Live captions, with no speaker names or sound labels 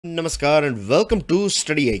नमस्कार and welcome to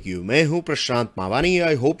study I Q. मैं हूं प्रशांत Mawani.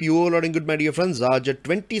 I hope you all are in good my dear friends. आज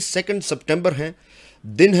 22 सितंबर है,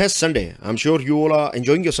 दिन है Sunday. I am sure you all are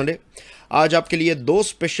enjoying your Sunday. आज आपके लिए दो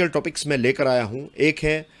स्पेशल टॉपिक्स मैं लेकर आया हूं। एक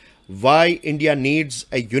है why India needs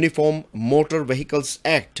a uniform motor vehicles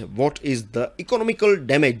act, what is the economical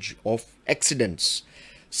damage of accidents.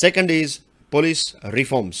 Second is police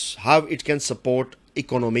reforms, how it can support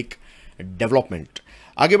economic development.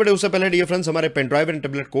 आगे बढ़े उससे पहले डियर फ्रेंड्स, हमारे pen drive and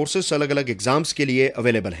tablet courses अलग अलग exams के लिए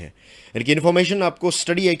available हैं। इनकी इन्फॉर्मेशन आपको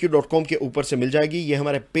StudyIQ.com के ऊपर से मिल जाएगी। ये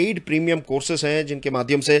हमारे पेड प्रीमियम कोर्सेस हैं जिनके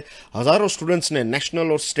माध्यम से हजारों स्टूडेंट्स ने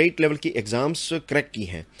नेशनल और स्टेट लेवल की एग्जाम्स क्रैक की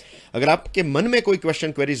हैं। अगर आपके मन में कोई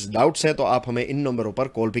क्वेश्चन, क्वेरीज, डाउट्स हैं तो आप हमें इन नंबरों पर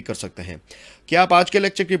कॉल भी कर सकते हैं। क्या आप आज के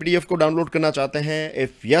लेक्चर की PDF को डाउनलोड करना चाहते हैं?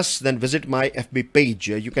 If yes, then visit my FB page.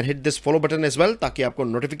 You can hit this follow button as well, ताकि आपको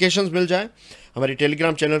नोटिफिकेशंस मिल जाए। हमारी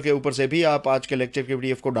टेलीग्राम चैनल के ऊपर से भी आप आज के लेक्चर की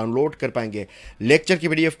PDF को डाउनलोड कर पाएंगे। लेक्चर की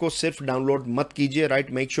PDF को सिर्फ डाउनलोड मत कीजिए,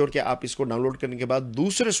 राइट। मेक श्योर कि आप इसको डाउनलोड करने के बाद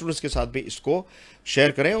दूसरे स्टूडेंट्स के साथ भी इसको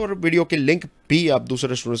शेयर करें, और वीडियो के लिंक भी आप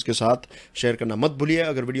दूसरे स्टूडेंट्स के साथ शेयर करना मत भूलिए।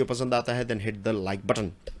 अगर वीडियो पसंद आता है then hit the like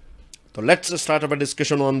button. तो let's start our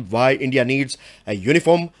discussion on why India needs a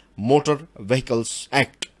uniform motor vehicles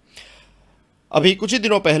act. अभी कुछ ही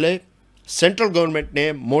दिनों पहले सेंट्रल गवर्नमेंट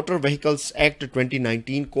ने मोटर व्हीकल्स एक्ट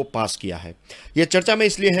 2019 को पास किया है। यह चर्चा में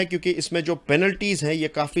इसलिए है क्योंकि इसमें जो पेनल्टीज हैं ये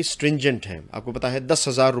काफ़ी स्ट्रिंजेंट हैं। आपको पता है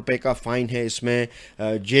 10,000 रुपये का फाइन है, इसमें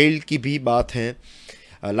जेल की भी बात है,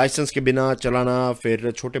 लाइसेंस के बिना चलाना,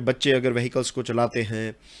 फिर छोटे बच्चे अगर व्हीकल्स को चलाते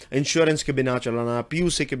हैं, इंश्योरेंस के बिना चलाना,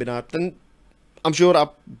 PUC के बिना। आई एम श्योर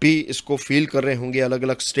आप भी इसको फील कर रहे होंगे। अलग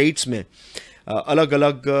अलग स्टेट्स में अलग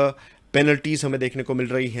अलग पेनल्टीज हमें देखने को मिल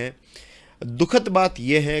रही हैं। दुखद बात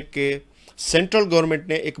यह है कि सेंट्रल गवर्नमेंट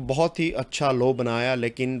ने एक बहुत ही अच्छा लॉ बनाया,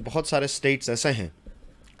 लेकिन बहुत सारे स्टेट्स ऐसे हैं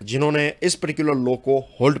जिन्होंने इस पर्टिकुलर लॉ को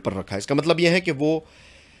होल्ड पर रखा है। इसका मतलब यह है कि वो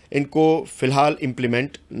इनको फिलहाल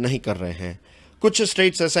इम्प्लीमेंट नहीं कर रहे हैं। कुछ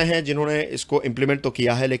स्टेट्स ऐसे हैं जिन्होंने इसको इम्प्लीमेंट तो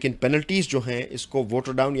किया है, लेकिन पेनल्टीज जो हैं इसको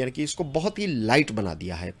वाटर डाउन, यानी कि इसको बहुत ही लाइट बना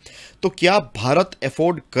दिया है। तो क्या भारत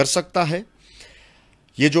अफोर्ड कर सकता है?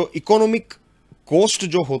 ये जो इकोनॉमिक कॉस्ट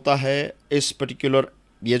जो होता है इस पर्टिकुलर,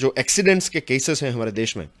 ये जो एक्सीडेंट्स के केसेस हैं हमारे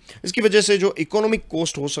देश में, इसकी वजह से जो इकोनॉमिक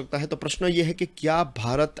कॉस्ट हो सकता है, तो प्रश्न ये है कि क्या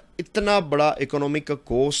भारत इतना बड़ा इकोनॉमिक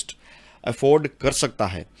कॉस्ट अफोर्ड कर सकता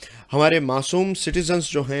है? हमारे मासूम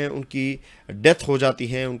सिटीजन्स जो हैं उनकी डेथ हो जाती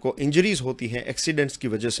है, उनको इंजरीज होती हैं एक्सीडेंट्स की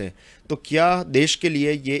वजह से। तो क्या देश के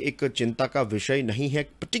लिए ये एक चिंता का विषय नहीं है?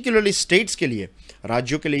 पर्टिकुलरली स्टेट्स के लिए,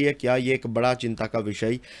 राज्यों के लिए क्या ये एक बड़ा चिंता का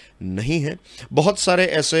विषय नहीं है? बहुत सारे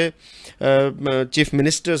ऐसे चीफ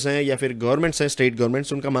मिनिस्टर्स हैं या फिर गवर्नमेंट्स हैं, स्टेट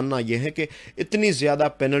गवर्नमेंट्स, उनका मानना यह है कि इतनी ज़्यादा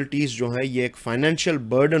पेनल्टीज़ जो है ये एक फाइनेंशियल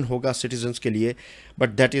बर्डन होगा सिटीजन्स के लिए, but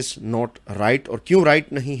that is not right. और क्यों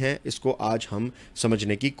राइट नहीं है इसको आज हम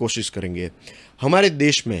समझने की कोशिश करेंगे। हमारे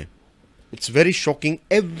देश में it's very shocking,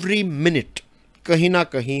 every minute कहीं ना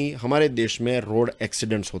कहीं हमारे देश में रोड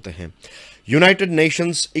एक्सीडेंट्स होते हैं। United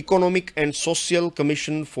Nations economic and social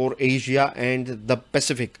commission for Asia and the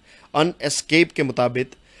Pacific (UNESCAP) के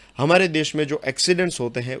मुताबिक हमारे देश में जो एक्सीडेंट्स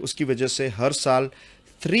होते हैं उसकी वजह से हर साल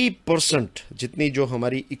 3% जितनी जो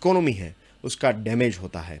हमारी इकोनॉमी है उसका डैमेज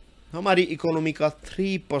होता है। हमारी इकोनॉमी का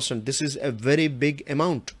 3%, this is a very big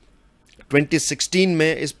amount. 2016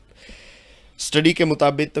 में इस स्टडी के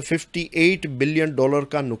मुताबिक $58 बिलियन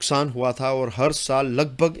का नुकसान हुआ था, और हर साल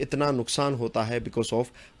लगभग इतना नुकसान होता है बिकॉज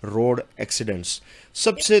ऑफ रोड एक्सीडेंट्स।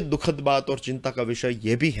 सबसे दुखद बात और चिंता का विषय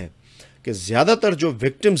यह भी है कि ज़्यादातर जो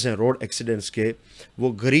विक्टिम्स हैं रोड एक्सीडेंट्स के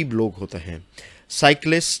वो गरीब लोग होते हैं।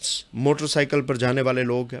 साइकिलिस्ट्स, मोटरसाइकिल पर जाने वाले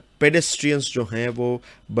लोग, पेडेस्ट्रियंस जो हैं वो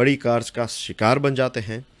बड़ी कार्स का शिकार बन जाते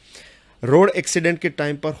हैं। रोड एक्सीडेंट के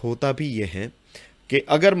टाइम पर होता भी ये है कि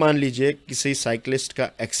अगर मान लीजिए किसी साइकिलिस्ट का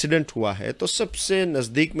एक्सीडेंट हुआ है तो सबसे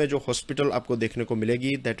नज़दीक में जो हॉस्पिटल आपको देखने को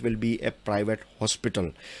मिलेगी that will be A private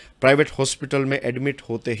hospital. Private hospital में एडमिट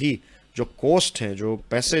होते ही जो कॉस्ट हैं, जो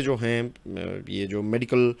पैसे जो हैं, ये जो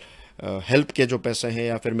मेडिकल हेल्प के जो पैसे हैं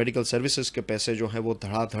या फिर मेडिकल सर्विसेज के पैसे जो हैं वो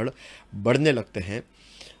धड़ाधड़ बढ़ने लगते हैं।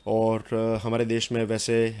 और हमारे देश में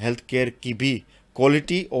वैसे हेल्थ केयर की भी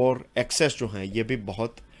क्वालिटी और एक्सेस जो हैं ये भी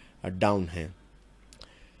बहुत डाउन है।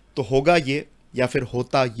 तो होगा ये या फिर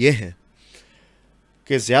होता ये है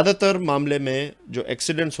कि ज़्यादातर मामले में जो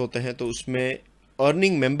एक्सीडेंट्स होते हैं तो उसमें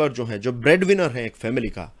अर्निंग मेंबर जो हैं, जो ब्रेड विनर हैं एक फैमिली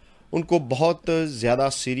का, उनको बहुत ज़्यादा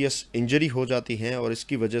सीरियस इंजरी हो जाती हैं, और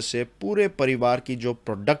इसकी वजह से पूरे परिवार की जो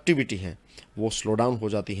प्रोडक्टिविटी है वो स्लो डाउन हो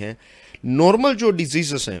जाती हैं। नॉर्मल जो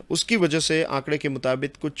डिजीज़ेस हैं उसकी वजह से आंकड़े के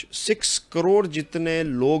मुताबिक कुछ 6 करोड़ जितने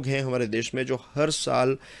लोग हैं हमारे देश में जो हर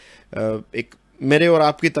साल एक मेरे और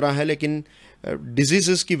आपकी तरह है, लेकिन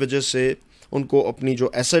डिजीज़ेस की वजह से उनको अपनी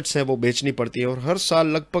जो एसेट्स हैं वो बेचनी पड़ती है, और हर साल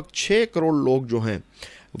लगभग 6 करोड़ लोग जो हैं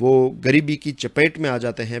वो गरीबी की चपेट में आ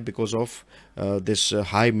जाते हैं because of this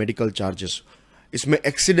high medical charges. इसमें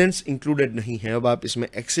एक्सीडेंट्स इंक्लूडेड नहीं है। अब आप इसमें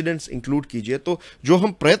एक्सीडेंट्स इंक्लूड कीजिए तो जो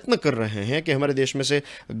हम प्रयत्न कर रहे हैं कि हमारे देश में से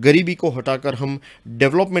गरीबी को हटाकर हम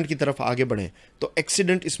डेवलपमेंट की तरफ आगे बढ़ें, तो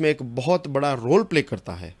एक्सीडेंट इसमें एक बहुत बड़ा रोल प्ले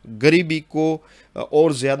करता है। गरीबी को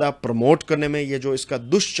और ज़्यादा प्रमोट करने में ये जो इसका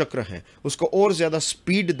दुष्चक्र है उसको और ज़्यादा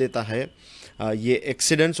स्पीड देता है ये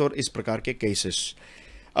एक्सीडेंट्स और इस प्रकार के केसेस।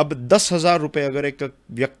 अब 10,000 रुपये अगर एक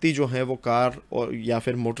व्यक्ति जो है वो कार और या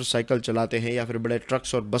फिर मोटरसाइकिल चलाते हैं या फिर बड़े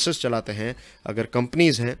ट्रक्स और बसेस चलाते हैं, अगर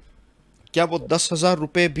कंपनीज़ हैं, क्या वो 10,000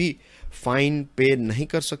 रुपये भी फ़ाइन पे नहीं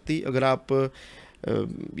कर सकती? अगर आप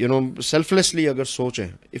सेल्फलेसली अगर सोचें,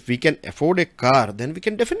 if we can afford A car then we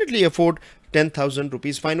can definitely afford 10,000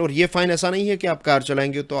 rupees fine. और ये फ़ाइन ऐसा नहीं है कि आप कार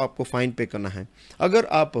चलाएंगे तो आपको फ़ाइन पे करना है। अगर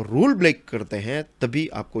आप रूल ब्रेक करते हैं तभी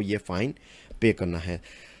आपको ये फ़ाइन पे करना है।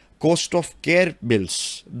 कॉस्ट ऑफ केयर बिल्स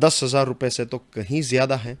 10,000 रुपये से तो कहीं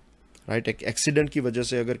ज़्यादा है, राइट। एक एक्सीडेंट की वजह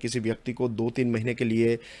से अगर किसी व्यक्ति को 2-3 महीने के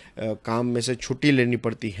लिए काम में से छुट्टी लेनी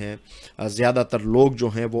पड़ती है, ज़्यादातर लोग जो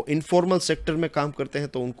हैं वो इनफॉर्मल सेक्टर में काम करते हैं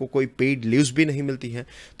तो उनको कोई पेड लीव्स भी नहीं मिलती हैं,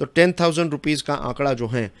 तो 10,000 रुपीज़ का आंकड़ा जो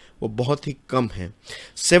है वो बहुत ही कम है।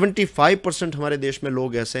 75% हमारे देश में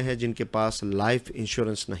लोग ऐसे हैं जिनके पास लाइफ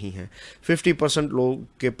इंश्योरेंस नहीं है। 50% लोग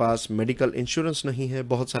के पास मेडिकल इंश्योरेंस नहीं है।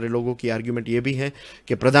 बहुत सारे लोगों की आर्ग्यूमेंट ये भी है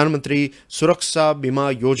कि प्रधानमंत्री सुरक्षा बीमा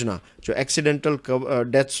योजना जो एक्सीडेंटल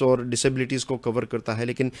डेथ्स और डिसेबिलिटीज़ को कवर करता है,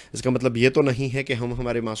 लेकिन इसका मतलब ये तो नहीं है कि हम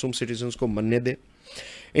हमारे मासूम सिटीजन्स को मरने दें।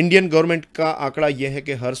 इंडियन गवर्नमेंट का आंकड़ा यह है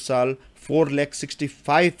कि हर साल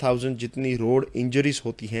 4,65,000 जितनी रोड इंजरीज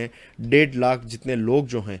होती हैं, 1.5 लाख जितने लोग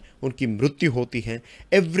जो हैं उनकी मृत्यु होती है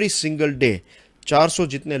एवरी सिंगल डे। 400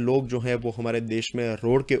 जितने लोग जो हैं वो हमारे देश में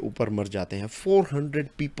रोड के ऊपर मर जाते हैं, 400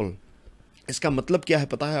 पीपल। इसका मतलब क्या है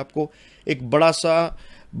पता है आपको? एक बड़ा सा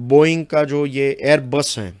बोइंग का जो ये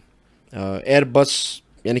एयरबस है, एयरबस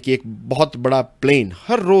यानी कि एक बहुत बड़ा प्लेन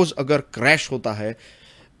हर रोज़ अगर क्रैश होता है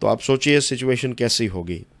तो आप सोचिए सिचुएशन कैसी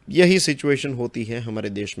होगी। यही सिचुएशन होती है हमारे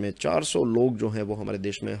देश में। 400 लोग जो हैं वो हमारे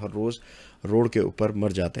देश में हर रोज़ रोड के ऊपर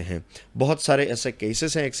मर जाते हैं। बहुत सारे ऐसे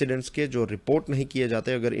केसेस हैं एक्सीडेंट्स के जो रिपोर्ट नहीं किए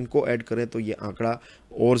जाते। अगर इनको ऐड करें तो ये आंकड़ा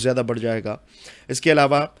और ज़्यादा बढ़ जाएगा। इसके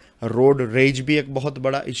अलावा रोड रेज भी एक बहुत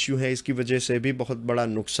बड़ा इश्यू है। इसकी वजह से भी बहुत बड़ा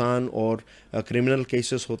नुकसान और क्रिमिनल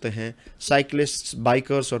केसेस होते हैं। साइकिलिस्ट,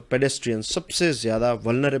 बाइकर्स और पेडेस्ट्रियंस सबसे ज़्यादा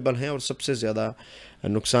वल्नरेबल हैं और सबसे ज़्यादा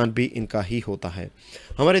नुकसान भी इनका ही होता है।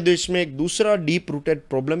 हमारे देश में एक दूसरा डीप रूटेड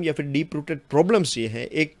प्रॉब्लम या फिर डीप रूटेड प्रॉब्लम्स ये है,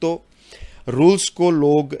 एक तो रूल्स को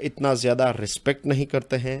लोग इतना ज़्यादा रिस्पेक्ट नहीं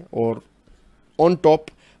करते हैं और ऑन टॉप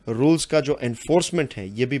रूल्स का जो एनफोर्समेंट है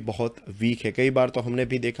ये भी बहुत वीक है। कई बार तो हमने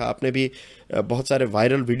भी देखा, आपने भी बहुत सारे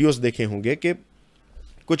वायरल वीडियोस देखे होंगे कि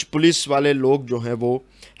कुछ पुलिस वाले लोग जो हैं वो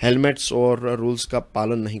हेलमेट्स और रूल्स का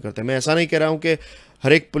पालन नहीं करते। मैं ऐसा नहीं कह रहा हूँ कि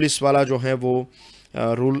हर एक पुलिस वाला जो है वो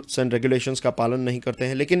रूल्स एंड रेगुलेशंस का पालन नहीं करते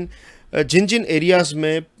हैं, लेकिन जिन जिन एरियाज़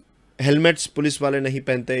में हेलमेट्स पुलिस वाले नहीं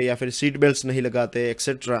पहनते या फिर सीट बेल्ट्स नहीं लगाते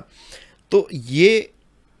एक्सेट्रा, तो ये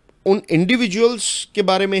उन इंडिविजुअल्स के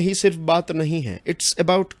बारे में ही सिर्फ बात नहीं है। इट्स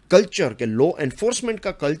अबाउट कल्चर के लॉ एनफोर्समेंट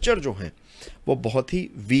का कल्चर जो है वो बहुत ही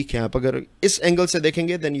वीक है। आप अगर इस एंगल से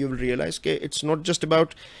देखेंगे देन यू विल रियलाइज कि it's not just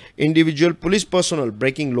about individual police personal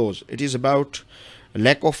breaking laws, it is about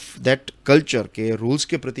lack of that culture के रूल्स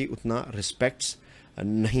के प्रति उतना रिस्पेक्ट्स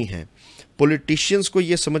नहीं है। पॉलिटिशियंस को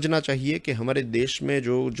ये समझना चाहिए कि हमारे देश में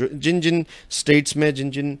जो जिन जिन स्टेट्स में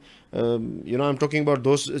जिन जिन I am talking about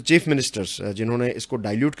those chief ministers जिन्होंने इसको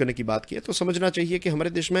डाइल्यूट करने की बात की है, तो समझना चाहिए कि हमारे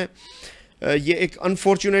देश में ये एक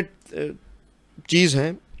अनफॉर्चुनेट चीज़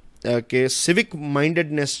है कि सिविक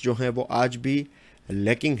माइंडेडनेस जो है वो आज भी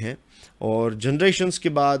लैकिंग है और जनरेशन्स के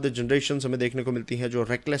बाद जनरेशन्स हमें देखने को मिलती हैं जो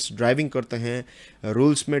रेकलेस ड्राइविंग करते हैं,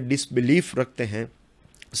 रूल्स में डिसबिलीफ रखते हैं,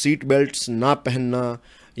 सीट बेल्ट्स ना पहनना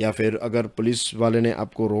या फिर अगर पुलिस वाले ने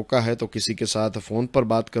आपको रोका है तो किसी के साथ फ़ोन पर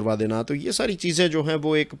बात करवा देना। तो ये सारी चीज़ें जो हैं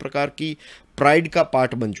वो एक प्रकार की प्राइड का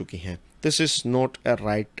पार्ट बन चुकी हैं। This is not a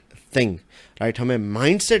right thing, right. हमें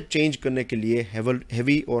माइंडसेट चेंज करने के लिए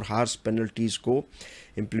हैवी और हार्श पेनल्टीज़ को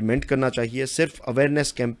इम्प्लीमेंट करना चाहिए। सिर्फ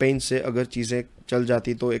अवेयरनेस कैंपेन से अगर चीज़ें चल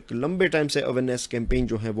जाती तो एक लंबे टाइम से अवेयरनेस कैंपेन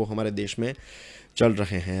जो है वो हमारे देश में चल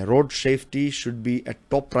रहे हैं। Road safety should be A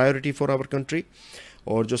top priority for our country.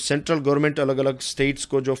 और जो सेंट्रल गवर्नमेंट अलग अलग स्टेट्स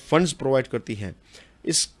को जो फंड्स प्रोवाइड करती हैं,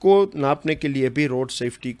 इसको नापने के लिए भी रोड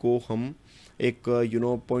सेफ्टी को हम एक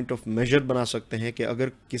पॉइंट ऑफ मेजर बना सकते हैं कि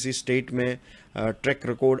अगर किसी स्टेट में ट्रैक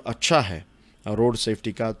रिकॉर्ड अच्छा है रोड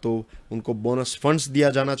सेफ्टी का तो उनको बोनस फंड्स दिया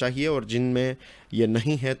जाना चाहिए और जिनमें ये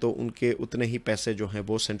नहीं है तो उनके उतने ही पैसे जो हैं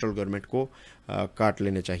वो सेंट्रल गवर्नमेंट को काट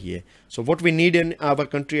लेने चाहिए। So what we need in our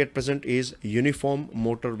country at present is uniform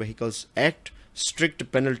motor vehicles act strict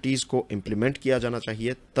penalties को इम्प्लीमेंट किया जाना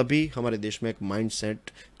चाहिए, तभी हमारे देश में एक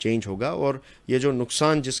माइंडसेट चेंज होगा। और ये जो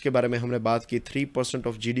नुकसान जिसके बारे में हमने बात की, 3%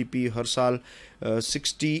 ऑफ जीडीपी हर साल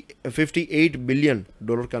 58 बिलियन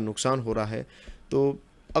डॉलर का नुकसान हो रहा है, तो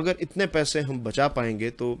अगर इतने पैसे हम बचा पाएंगे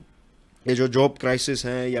तो ये जो जॉब क्राइसिस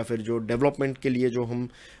हैं या फिर जो डेवलपमेंट के लिए जो हम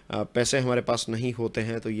पैसे हमारे पास नहीं होते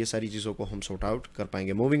हैं, तो ये सारी चीज़ों को हम सॉर्ट आउट कर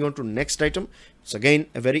पाएंगे। Moving on to next item, it's again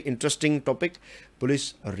a very interesting topic,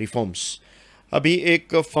 police reforms. अभी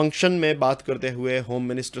एक फंक्शन में बात करते हुए होम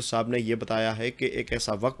मिनिस्टर साहब ने ये बताया है कि एक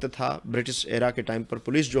ऐसा वक्त था ब्रिटिश एरा के टाइम पर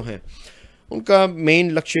पुलिस जो है उनका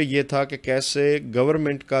मेन लक्ष्य ये था कि कैसे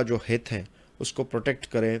गवर्नमेंट का जो हित है उसको प्रोटेक्ट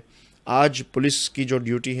करें। आज पुलिस की जो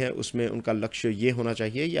ड्यूटी है उसमें उनका लक्ष्य ये होना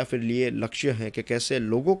चाहिए, या फिर ये लक्ष्य है कि कैसे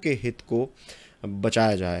लोगों के हित को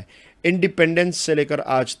बचाया जाए। इंडिपेंडेंस से लेकर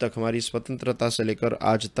आज तक, हमारी स्वतंत्रता से लेकर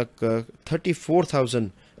आज तक 34,000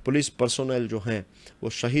 पुलिस पर्सोनल जो हैं वो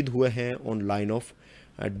शहीद हुए हैं ऑन लाइन ऑफ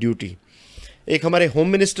ड्यूटी। एक हमारे होम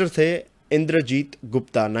मिनिस्टर थे इंद्रजीत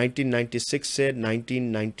गुप्ता, 1996 से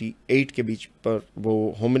 1998 के बीच पर वो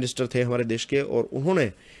होम मिनिस्टर थे हमारे देश के, और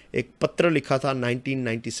उन्होंने एक पत्र लिखा था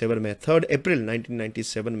 1997 में, 3 अप्रैल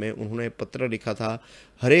 1997 में उन्होंने पत्र लिखा था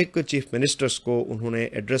हर एक चीफ मिनिस्टर्स को। उन्होंने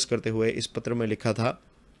एड्रेस करते हुए इस पत्र में लिखा था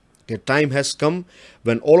कि time has come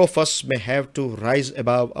when all of us may have to rise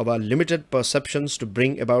above our limited perceptions to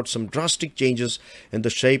bring about some drastic changes in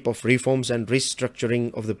the shape of reforms and restructuring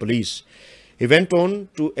of the police. He went on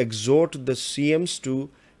to exhort the CMs to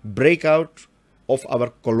break out of our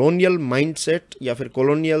colonial mindset या फिर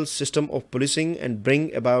colonial system of policing and bring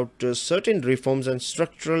about certain reforms and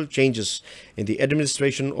structural changes in the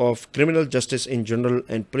administration of criminal justice in general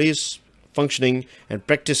and police functioning and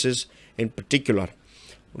practices in particular.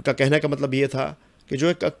 उनका कहने का मतलब ये था कि जो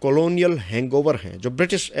एक कॉलोनियल हैंगओवर है, जो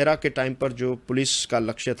ब्रिटिश एरा के टाइम पर जो पुलिस का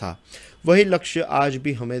लक्ष्य था, वही लक्ष्य आज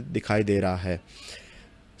भी हमें दिखाई दे रहा है।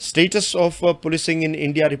 Status of policing in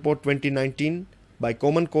India report 2019 by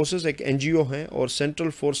common courses एक एनजीओ है, और central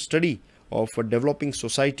for study of developing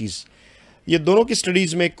societies, ये दोनों की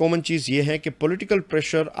स्टडीज़ में एक कॉमन चीज़ ये है कि पॉलिटिकल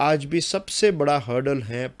प्रेशर आज भी सबसे बड़ा हर्डल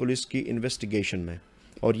है पुलिस की इन्वेस्टिगेशन में।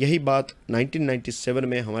 और यही बात 1997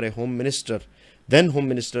 में हमारे होम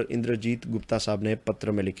मिनिस्टर इंद्रजीत गुप्ता साहब ने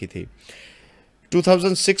पत्र में लिखी थी।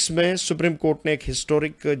 2006 में सुप्रीम कोर्ट ने एक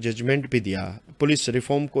हिस्टोरिक जजमेंट भी दिया पुलिस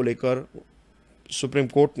रिफॉर्म को लेकर। सुप्रीम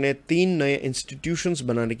कोर्ट ने 3 नए इंस्टीट्यूशंस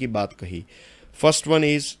बनाने की बात कही। First one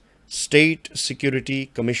is state security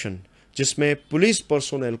commission, जिसमें पुलिस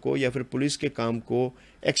पर्सोनेल को या फिर पुलिस के काम को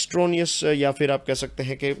एक्सट्रोनियस या फिर आप कह सकते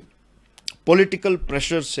हैं कि पॉलिटिकल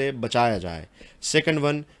प्रेशर से बचाया जाए। Second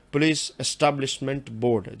one police establishment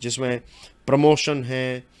board, जिसमें प्रमोशन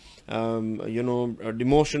है,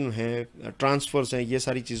 डिमोशन है, ट्रांसफ़र्स हैं, ये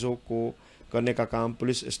सारी चीज़ों को करने का काम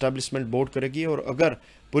पुलिस एस्टैब्लिशमेंट बोर्ड करेगी। और अगर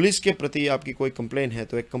पुलिस के प्रति आपकी कोई कंप्लेन है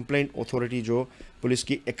तो एक कंप्लेंट अथॉरिटी जो पुलिस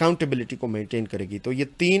की अकाउंटेबिलिटी को मेंटेन करेगी। तो ये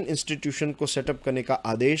 3 इंस्टीट्यूशन को सेटअप करने का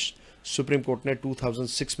आदेश सुप्रीम कोर्ट ने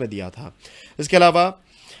 2006 में दिया था। इसके अलावा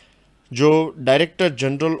जो डायरेक्टर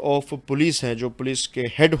जनरल ऑफ पुलिस हैं, जो पुलिस के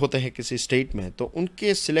हेड होते हैं किसी स्टेट में, तो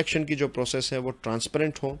उनके सिलेक्शन की जो प्रोसेस है वो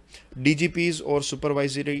ट्रांसपेरेंट हो। डीजीपीज़ और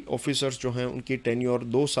सुपरवाइजरी ऑफिसर्स जो हैं उनकी टेन्योर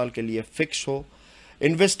 2 साल के लिए फिक्स हो।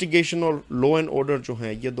 इन्वेस्टिगेशन और लॉ एंड ऑर्डर जो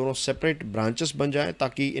हैं ये दोनों सेपरेट ब्रांचेस बन जाएं,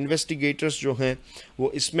 ताकि इन्वेस्टिगेटर्स जो हैं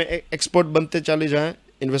वो इसमें एक्सपर्ट बनते चले जाएं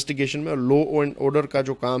इन्वेस्टिगेशन में, और लॉ एंड ऑर्डर का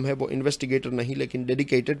जो काम है वो इन्वेस्टिगेटर नहीं लेकिन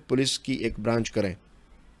डेडिकेटेड पुलिस की एक ब्रांच करें।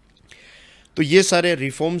 तो ये सारे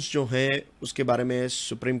रिफॉर्म्स जो हैं उसके बारे में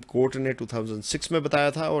सुप्रीम कोर्ट ने 2006 में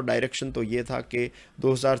बताया था, और डायरेक्शन तो ये था कि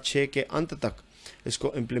 2006 के अंत तक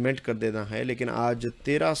इसको इम्प्लीमेंट कर देना है। लेकिन आज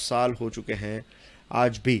 13 साल हो चुके हैं,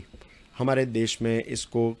 आज भी हमारे देश में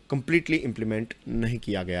इसको कम्प्लीटली इम्प्लीमेंट नहीं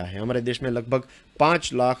किया गया है। हमारे देश में लगभग 5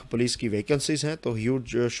 लाख पुलिस की वैकेंसीज़ हैं, तो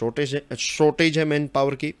ह्यूज शॉर्टेज है मैन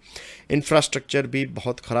पावर की। इंफ्रास्ट्रक्चर भी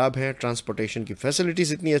बहुत ख़राब है, ट्रांसपोर्टेशन की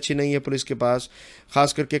फैसिलिटीज़ इतनी अच्छी नहीं है पुलिस के पास,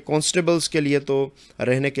 ख़ास करके कांस्टेबल्स के लिए तो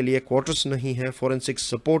रहने के लिए क्वार्टर्स नहीं है, फॉरेंसिक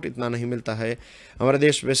सपोर्ट इतना नहीं मिलता है। हमारा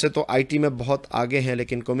देश वैसे तो आईटी में बहुत आगे है,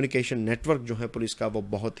 लेकिन कम्युनिकेशन नेटवर्क जो है पुलिस का वो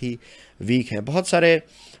बहुत ही वीक है। बहुत सारे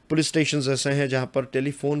पुलिस स्टेशंस ऐसे हैं जहाँ पर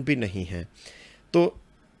टेलीफोन भी नहीं है। तो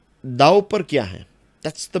दाव पर क्या है?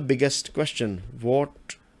 That's the biggest question.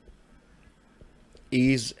 What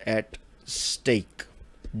is at stake?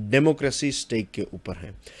 Democracy stake के ऊपर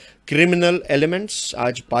है। क्रिमिनल एलिमेंट्स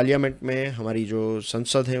आज पार्लियामेंट में, हमारी जो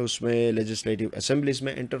संसद है उसमें, लेजिस्लेटिव असेंबलीज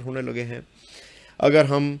में एंटर होने लगे हैं। अगर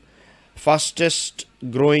हम फास्टेस्ट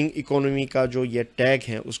ग्रोइंग इकोनॉमी का जो ये टैग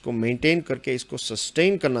है उसको मेंटेन करके इसको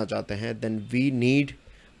सस्टेन करना चाहते हैं, then we need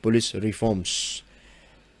police reforms.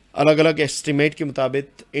 अलग अलग एस्टिमेट के मुताबिक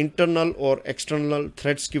इंटरनल और एक्सटर्नल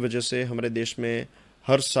थ्रेट्स की वजह से हमारे देश में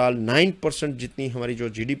हर साल 9% जितनी हमारी जो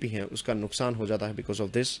जीडीपी है उसका नुकसान हो जाता है because of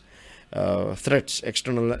this threats,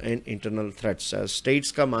 external and internal threats.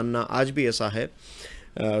 States का मानना आज भी ऐसा है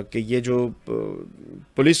कि ये जो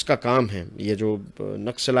पुलिस का काम है, ये जो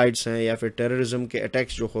नक्सलाइट्स हैं या फिर टेररिज्म के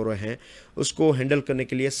अटैक्स जो हो रहे हैं उसको हैंडल करने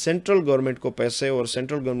के लिए सेंट्रल गवर्नमेंट को पैसे और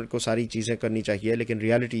सेंट्रल गवर्नमेंट को सारी चीज़ें करनी चाहिए, लेकिन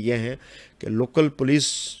रियलिटी ये है कि लोकल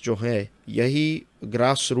पुलिस जो है यही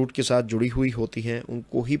ग्रास रूट के साथ जुड़ी हुई होती हैं।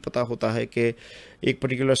 उनको ही पता होता है कि एक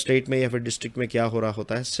पर्टिकुलर स्टेट में या फिर डिस्ट्रिक्ट में क्या हो रहा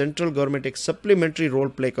होता है। सेंट्रल गवर्नमेंट एक सप्लीमेंट्री रोल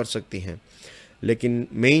प्ले कर सकती हैं, लेकिन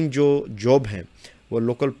मेन जो जॉब है वो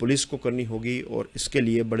लोकल पुलिस को करनी होगी और इसके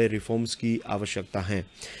लिए बड़े रिफॉर्म्स की आवश्यकता है।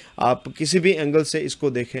 आप किसी भी एंगल से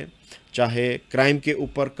इसको देखें, चाहे क्राइम के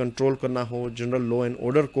ऊपर कंट्रोल करना हो, जनरल लॉ एंड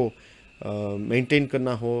ऑर्डर को मेंटेन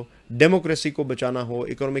करना हो, डेमोक्रेसी को बचाना हो,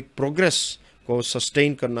 इकोनॉमिक प्रोग्रेस को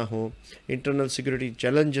सस्टेन करना हो, इंटरनल सिक्योरिटी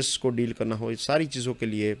चैलेंजेस को डील करना हो, इस सारी चीज़ों के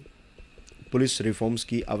लिए पुलिस रिफॉर्म्स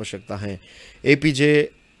की आवश्यकता है। एपीजे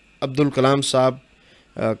अब्दुल कलाम साहब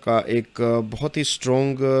का एक बहुत ही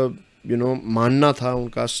स्ट्रॉन्ग मानना था।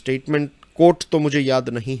 उनका स्टेटमेंट कोट तो मुझे याद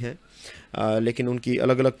नहीं है, लेकिन उनकी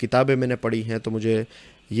अलग अलग किताबें मैंने पढ़ी हैं तो मुझे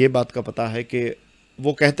ये बात का पता है कि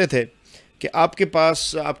वो कहते थे कि आपके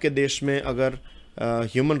पास, आपके देश में अगर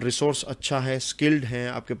ह्यूमन रिसोर्स अच्छा है, स्किल्ड हैं,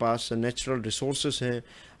 आपके पास नेचुरल रिसोर्सेस हैं,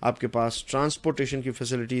 आपके पास ट्रांसपोर्टेशन की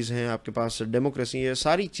फैसिलिटीज़ हैं, आपके पास डेमोक्रेसी है,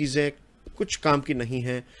 सारी चीज़ें कुछ काम की नहीं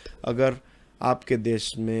हैं अगर आपके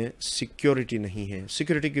देश में सिक्योरिटी नहीं है।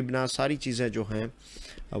 सिक्योरिटी के बिना सारी चीज़ें जो हैं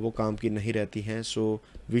वो काम की नहीं रहती हैं। So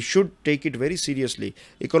we should take it very seriously.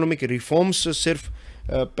 Economic reforms सिर्फ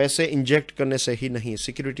पैसे इंजेक्ट करने से ही नहीं,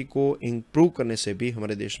 सिक्योरिटी को इम्प्रूव करने से भी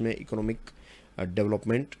हमारे देश में इकोनॉमिक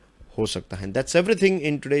डेवलपमेंट हो सकता है। That's everything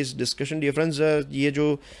in today's discussion dear friends. ये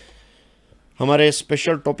जो हमारे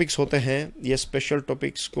स्पेशल टॉपिक्स होते हैं, ये स्पेशल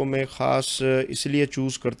टॉपिक्स को मैं ख़ास इसलिए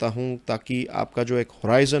चूज़ करता हूँ ताकि आपका जो एक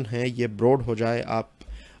होराइज़न है ये ब्रॉड हो जाए, आप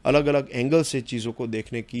अलग अलग एंगल से चीज़ों को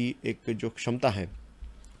देखने की एक जो क्षमता है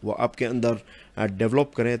वो आपके अंदर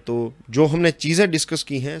डेवलप करें। तो जो हमने चीज़ें डिस्कस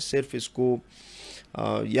की हैं सिर्फ इसको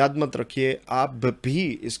याद मत रखिए, आप भी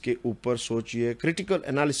इसके ऊपर सोचिए, क्रिटिकल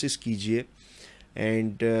एनालिसिस कीजिए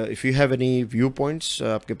and if you have any view points,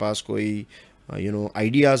 आपके पास कोई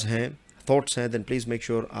आइडियाज़ हैं, थॉट्स हैं, देन प्लीज़ मेक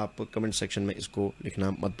श्योर आप कमेंट सेक्शन में इसको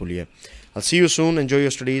लिखना मत भूलिए। आई सी you soon, enjoy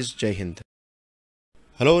your studies, जय हिंद।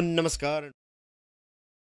 हेलो, नमस्कार।